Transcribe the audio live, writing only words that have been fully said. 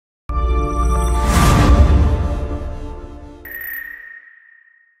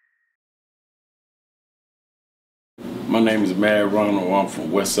name is Mad Ronald. I'm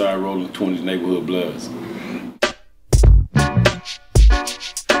from Westside Rollin 20s Neighborhood Bloods.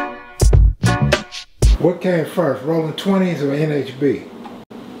 What came first, Rollin 20s or NHB?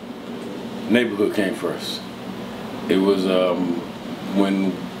 Neighborhood came first. It was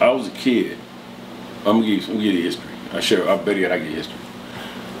when I was a kid. I'm gonna give you history. I bet you I get history.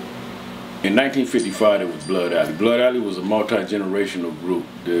 In 1955, there was Blood Alley. Blood Alley was a multi-generational group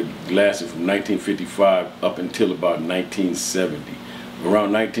that lasted from 1955 up until about 1970.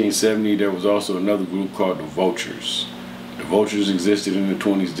 Around 1970, there was also another group called the Vultures. The Vultures existed in the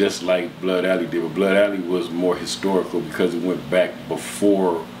 20s just like Blood Alley did, but Blood Alley was more historical because it went back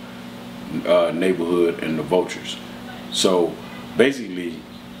before Neighborhood and the Vultures. So basically,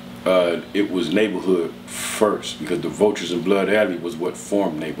 it was Neighborhood first because the Vultures and Blood Alley was what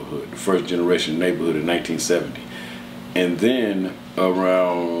formed Neighborhood, the first generation Neighborhood in 1970. And then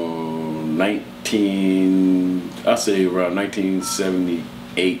around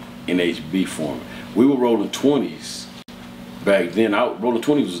 1978, NHB formed. We were Rollin 20s back then. Rollin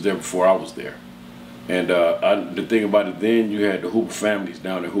 20s was there before I was there. And the thing about it then, you had the Hoover families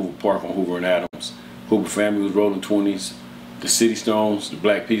down at Hoover Park on Hoover and Adams. Hoover family was Rollin 20s. The City Stones, the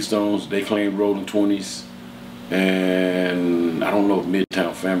Black P Stones, they claimed Rollin 20s. And I don't know if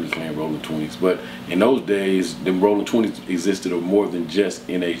Midtown family claimed Rollin 20s, but in those days, the Rollin 20s existed of more than just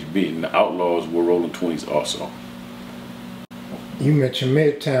NHB, and the Outlaws were Rollin 20s also. You mentioned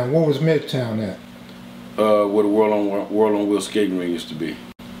Midtown. What was Midtown at? Where the World on Wheel skating ring used to be.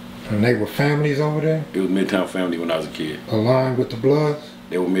 And they were families over there? It was Midtown family when I was a kid. Aligned with the Bloods?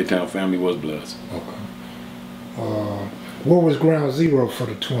 They were Midtown family, was Bloods. Okay. What was ground zero for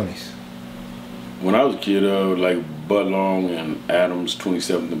the 20s? When I was a kid, like Budlong and Adams,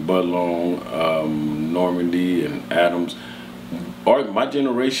 27th and Budlong, Normandy and Adams. My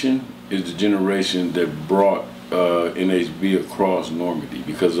generation is the generation that brought NHB across Normandy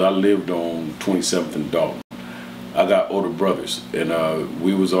because I lived on 27th and Dalton. I got older brothers, and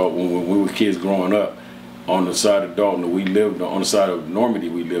we was all when we were kids growing up. On the side of Dalton that we lived on the side of Normandy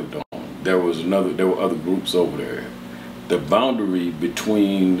we lived on, there were other groups over there. The boundary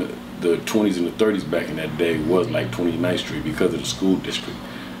between the 20s and the 30s back in that day was like 29th Street because of the school district.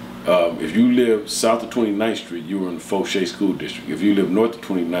 If you lived south of 29th Street, you were in the Fauché School District. If you lived north of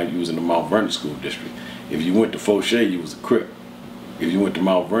 29th, you was in the Mount Vernon School District. If you went to Fauché, you was a Crip. If you went to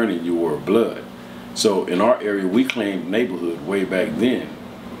Mount Vernon, you were a Blood. So in our area, we claimed neighborhood way back then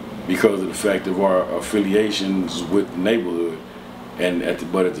because of the fact of our affiliations with the neighborhood.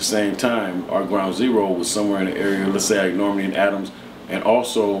 But at the same time, our ground zero was somewhere in the area, let's say like Normandy and Adams, and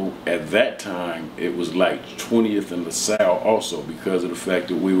also at that time it was like 20th and LaSalle also because of the fact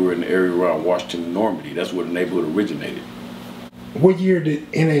that we were in the area around Washington and Normandy. That's where the neighborhood originated. What year did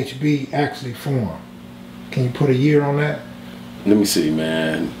NHB actually form? Can you put a year on that? Let me see,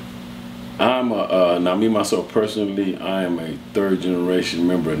 man. Now me myself personally, I am a third generation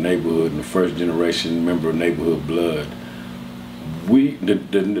member of Neighborhood and a first generation member of Neighborhood Blood.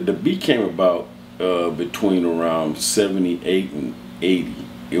 The beat came about between around 78 and 80.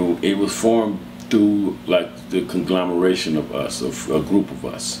 It was formed through like the conglomeration of us, of a group of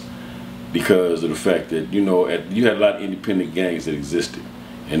us, because of the fact that you had a lot of independent gangs that existed,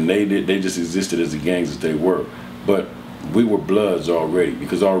 and they just existed as the gangs that they were, but we were Bloods already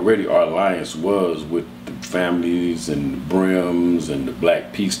because already our alliance was with the families and the Brims and the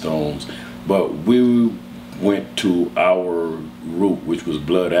Black P Stones, but we went to our root, which was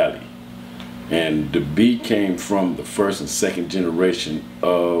Blood Alley. And the B came from the first and second generation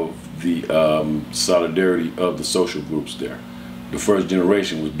of the solidarity of the social groups there. The first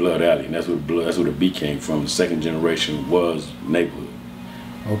generation was Blood Alley, and that's where the B came from. The second generation was Neighborhood.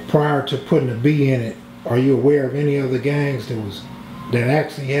 Well, prior to putting the B in it, are you aware of any other gangs that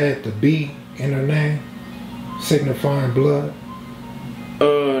actually had the B in their name, signifying blood?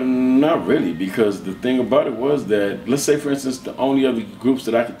 Not really, because the thing about it was that, let's say for instance, the only other groups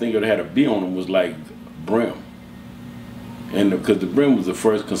that I could think of that had a B on them was like Brim. And because the Brim was the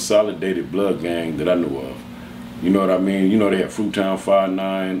first consolidated blood gang that I knew of. You know what I mean? You know, they had Fruitown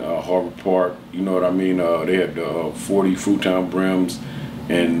 5-9, Harbor Park, you know what I mean? They had the 40 Fruitown Brims,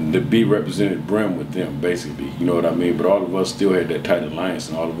 and the B represented Brim with them, basically. You know what I mean? But all of us still had that tight alliance,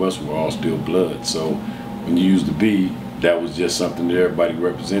 and all of us were all still Blood. So when you use the B, that was just something that everybody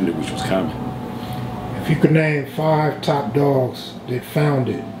represented, which was common. If you could name 5 top dogs that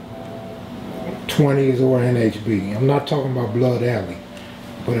founded 20s or NHB, I'm not talking about Blood Alley,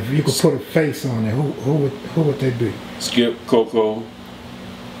 but if you could put a face on it, who would they be? Skip, Coco,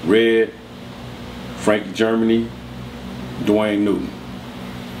 Red, Frankie Germany, Dwayne Newton.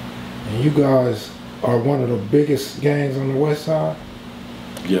 And you guys are one of the biggest gangs on the west side?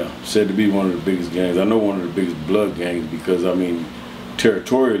 Yeah, said to be one of the biggest gangs. I know one of the biggest blood gangs because, I mean,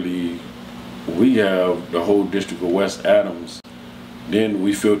 territorially, we have the whole district of West Adams. Then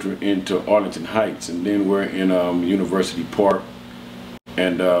we filter into Arlington Heights, and then we're in University Park.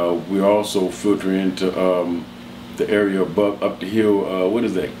 And we also filter into the area above, up the hill, what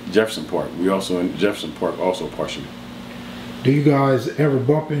is that? Jefferson Park. We also in Jefferson Park, also partially. Do you guys ever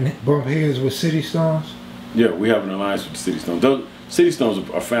bump heads with City Stones? Yeah, we have an alliance with the City Stones. Those City Stones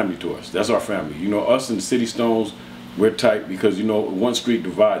are family to us. That's our family. You know, us and the City Stones, we're tight because, you know, one street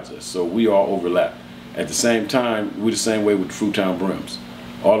divides us, so we all overlap. At the same time, we're the same way with the Fruitown Brims.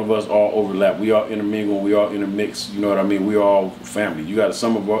 All of us all overlap. We all intermingle. We all intermix. You know what I mean? We all family. You got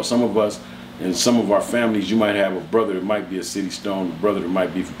some of us and some of our families. You might have a brother that might be a City Stone, a brother that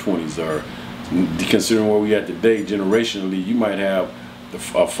might be from 20s, or considering where we at today, generationally, you might have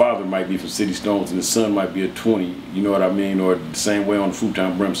a father might be from City Stones and the son might be a 20. You know what I mean? Or the same way on the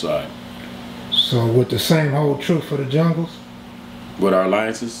Fruitown Brim side. So would the same hold true for the jungles? With our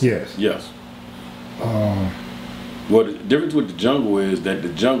alliances? Yes. Yes. Well, the difference with the jungle is that the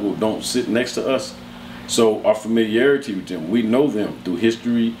jungle don't sit next to us. So our familiarity with them, we know them through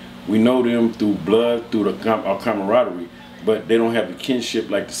history, we know them through blood, through our camaraderie, but they don't have the kinship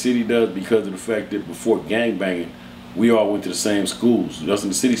like the city does because of the fact that before gangbanging, we all went to the same schools. Us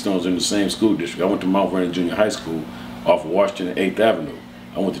and the City Stones are in the same school district. I went to Mount Vernon Junior High School off of Washington and 8th Avenue.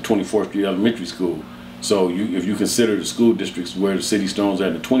 I went to 24th Street Elementary School. So if you consider the school districts where the City Stones are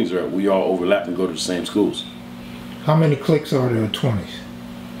and the 20s are at, we all overlap and go to the same schools. How many cliques are there in 20s?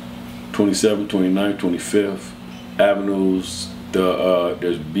 27th, 29th, 25th Avenues.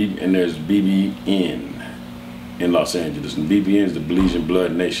 There's BBN in Los Angeles, and BBN is the Belizean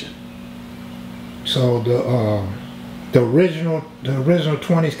Blood Nation. So the original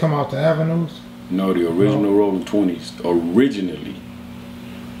 20s come out the Avenues? No, the original Rollin 20s. Originally,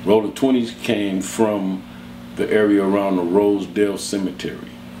 Rollin 20s came from the area around the Rosedale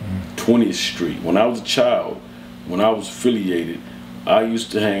Cemetery, 20th Street. When I was a child, when I was affiliated, I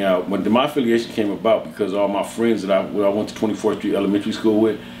used to hang out. When my affiliation came about because all my friends that I went to 24th Street Elementary School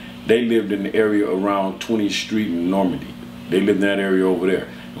with, they lived in the area around 20th Street in Normandy. They lived in that area over there.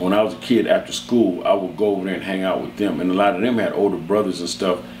 And when I was a kid after school, I would go over there and hang out with them. And a lot of them had older brothers and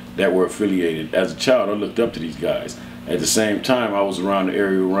stuff that were affiliated. As a child, I looked up to these guys. At the same time, I was around the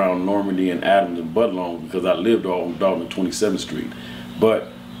area around Normandy and Adams and Budlong because I lived all on Dalton 27th Street. But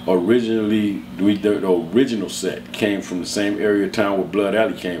originally, the original set came from the same area of town where Blood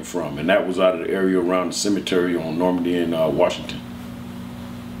Alley came from, and that was out of the area around the cemetery on Normandy and Washington.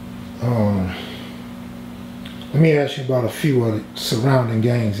 Let me ask you about a few of the surrounding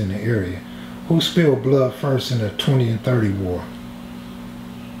gangs in the area. Who spilled blood first in the 20 and 30 war?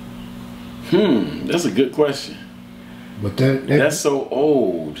 That's a good question. But that's so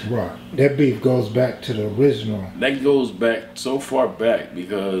old. Right. That beef goes back to the original. That goes back so far back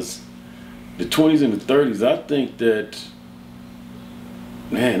because the 20s and the 30s, I think that,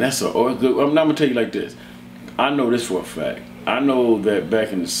 man, that's a good. I'm not going to tell you like this. I know this for a fact. I know that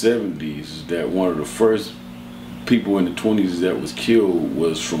back in the 70s that one of the first people in the 20s that was killed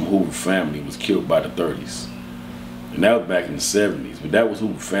was from Hoover family, was killed by the 30s. And that was back in the 70s, but that was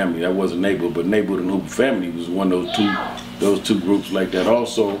Hoover family. That wasn't Neighborhood, but Neighborhood and Hoover family was one of those two groups like that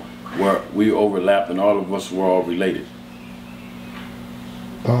also, where we overlapped and all of us were all related.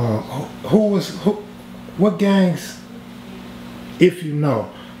 What gangs, if you know,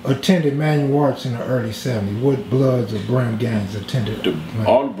 attended Manual Arts in the early 70s? What Bloods or Brim gangs attended?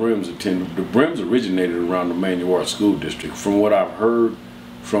 All the Brims attended. The Brims originated around the Manual Arts School District. From what I've heard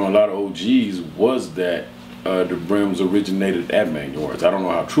from a lot of OGs was that the Brims originated at Manual Arts. I don't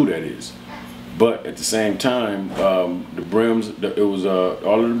know how true that is. But at the same time, the Brims, it was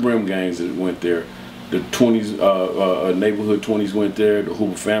all of the Brim gangs that went there. The 20s, Neighborhood 20s went there. The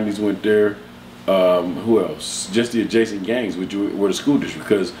Hoover families went there. Who else? Just the adjacent gangs, which were the school district.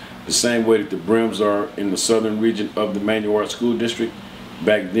 Because the same way that the Brims are in the southern region of the Manual Arts School District,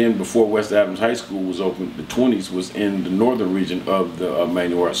 back then, before West Adams High School was open, the 20s was in the northern region of the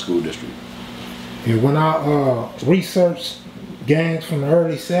Manual Arts School District. Yeah, when I researched gangs from the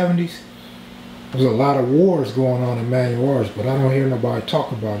early 70s, there's a lot of wars going on in Manual Arts, but I don't hear nobody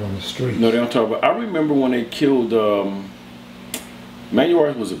talk about it on the street. No, they don't talk about it. I remember when they killed, Manual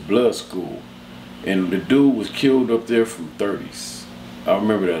Arts was a blood school, and the dude was killed up there from 30s. I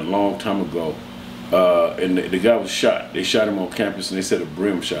remember that a long time ago. And the guy was shot. They shot him on campus, and they said a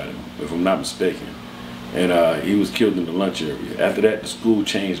Brim shot him, if I'm not mistaken. And he was killed in the lunch area. After that, the school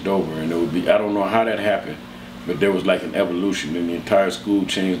changed over, and it would be, I don't know how that happened, But there was like an evolution, and the entire school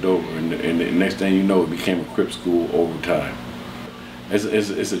changed over, and the next thing you know, it became a Crip school over time. It's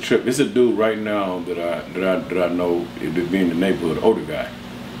a trip. It's a dude right now that I know, it being in the neighborhood, older guy.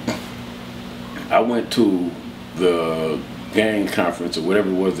 I went to the gang conference or whatever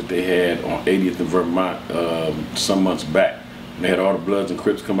it was that they had on 80th in Vermont some months back. And they had all the Bloods and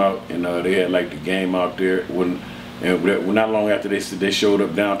Crips come out, and they had like the game out there. And not long after they showed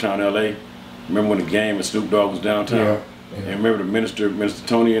up downtown LA. Remember when the game and Snoop Dogg was downtown? Yeah. And remember the Minister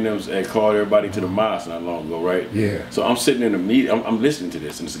Tony and them had called everybody to the mosque not long ago, right? Yeah. So I'm sitting in the meeting, I'm listening to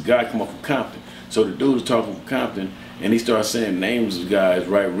this, and it's a guy come up from Compton. So the dude was talking from Compton, and he started saying names of guys,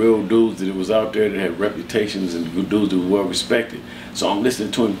 right? Real dudes that was out there that had reputations and good dudes that were well respected. So I'm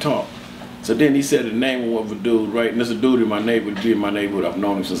listening to him talk. So then he said the name of a dude, right? And there's a dude in my neighborhood, be in my neighborhood. I've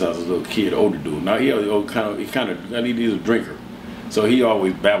known him since I was a little kid, older dude. Now he's a drinker. So he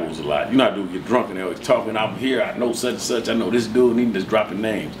always babbles a lot. You know how dudes get drunk and they're always talking. I'm here, I know such and such, I know this dude, and he just dropping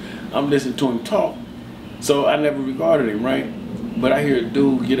names. I'm listening to him talk. So I never regarded him, right? But I hear a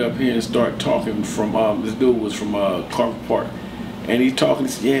dude get up here and start talking from, this dude was from Carver Park. And he's talking,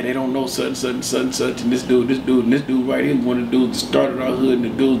 he said, yeah, they don't know such and such and such and such, and this dude right here, one of the dudes that started our hood, and the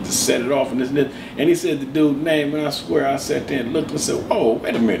dudes that set it off, and this and this. And he said the dude's name, and I swear I sat there and looked and said, whoa,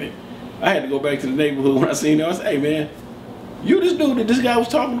 wait a minute. I had to go back to the neighborhood when I seen him. I said, hey man, you this dude that this guy was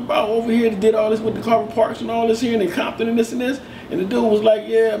talking about over here that did all this with the Carver Parks and all this here and in Compton and this and this? And the dude was like,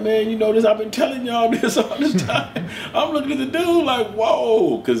 yeah, man, you know this, I've been telling y'all this all this time. I'm looking at the dude like,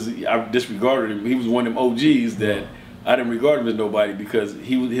 whoa, because I disregarded him. He was one of them OGs that I didn't regard him as nobody because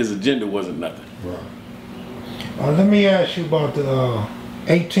his agenda wasn't nothing. Right. Let me ask you about the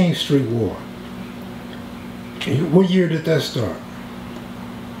 18th Street War. What year did that start?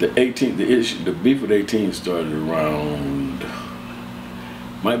 The beef with 18 started around,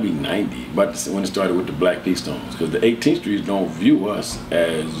 might be 90, but when it started with the Black Peace Stones, because the 18th Streets don't view us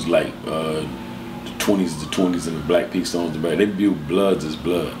as like the 20s and the Black Peace Stones. They view Bloods as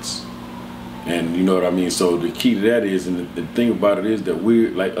Bloods, and you know what I mean. So the key to that is, and the thing about it is that we're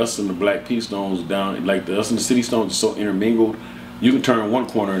like us and the Black Peace Stones down, like us and the City Stones are so intermingled. You can turn one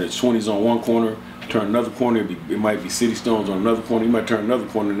corner and it's 20s on one corner. Turn another corner, it might be City Stones on another corner. You might turn another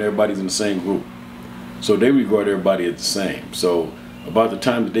corner and everybody's in the same group. So they regard everybody as the same. So about the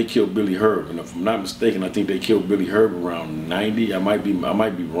time that they killed Billy Herb, and if I'm not mistaken, I think they killed Billy Herb around 90. I might be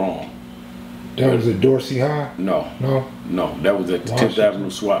wrong. That was at Dorsey High? No, that was at the 10th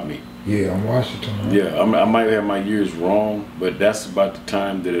Avenue swap meet. Yeah, in Washington. Right? Yeah, I might have my years wrong, but that's about the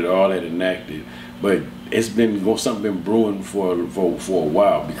time that it all had enacted. But it's been something been brewing for a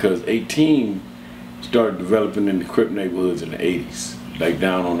while, because 18 started developing in the Crip neighborhoods in the 80s, like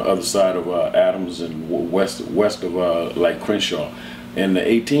down on the other side of Adams and west of like Crenshaw. And the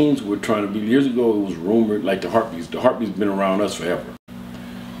 18s were trying to be, years ago it was rumored, like the Harpies been around us forever.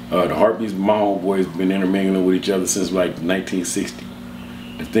 The Harpies, my homeboys, been intermingling with each other since like 1960.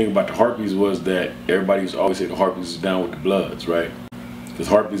 The thing about the Harpies was that everybody used to always say the Harpies is down with the Bloods, right? Because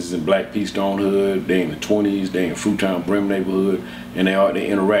Harpies is in Black Peace Stone hood, they in the 20s, they in Fruitown Brim neighborhood, and they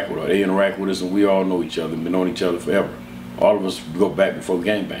interact with us. They interact with us, and we all know each other, been knowing each other forever. All of us go back before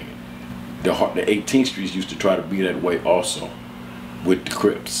gangbanging. The 18th Streets used to try to be that way also, with the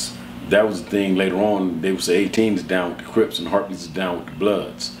Crips. That was the thing later on. They would say 18 is down with the Crips and Harpies is down with the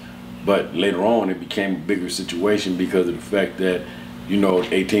Bloods. But later on, it became a bigger situation because of the fact that, you know,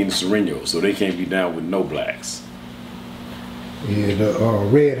 18 is Sereno, so they can't be down with no blacks. Yeah, the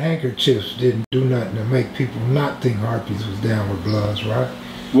red handkerchiefs didn't do nothing to make people not think Harpies was down with Bloods, right?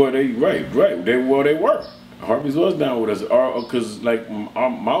 Well, they were. Harpies was down with us, because like my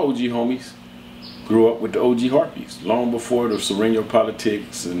OG homies grew up with the OG Harpies long before the Sereno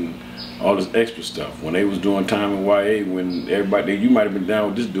politics and all this extra stuff. When they was doing time in YA, when everybody, you might have been down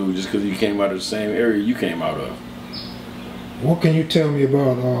with this dude just because you came out of the same area you came out of. What can you tell me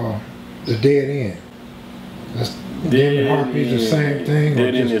about the Dead End? That's Dead End Harpies, the same thing,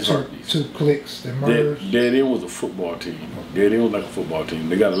 Dead or End just is Harpies. Two cliques that merged? Dead End was a football team. Dead End was like a football team.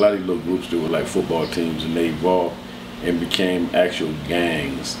 They got a lot of these little groups that were like football teams, and they evolved and became actual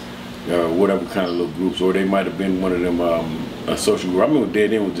gangs, whatever kind of little groups, or they might have been one of them a social group. I remember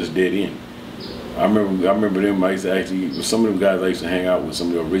Dead End was just Dead End. I remember them. I used to actually, some of them guys I used to hang out with, some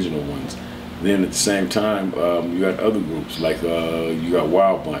of the original ones. Then at the same time, you got other groups like you got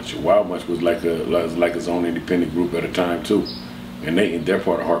Wild Bunch. Wild Bunch was like its own independent group at a time too, and they're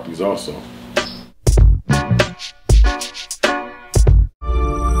part of Harpies also.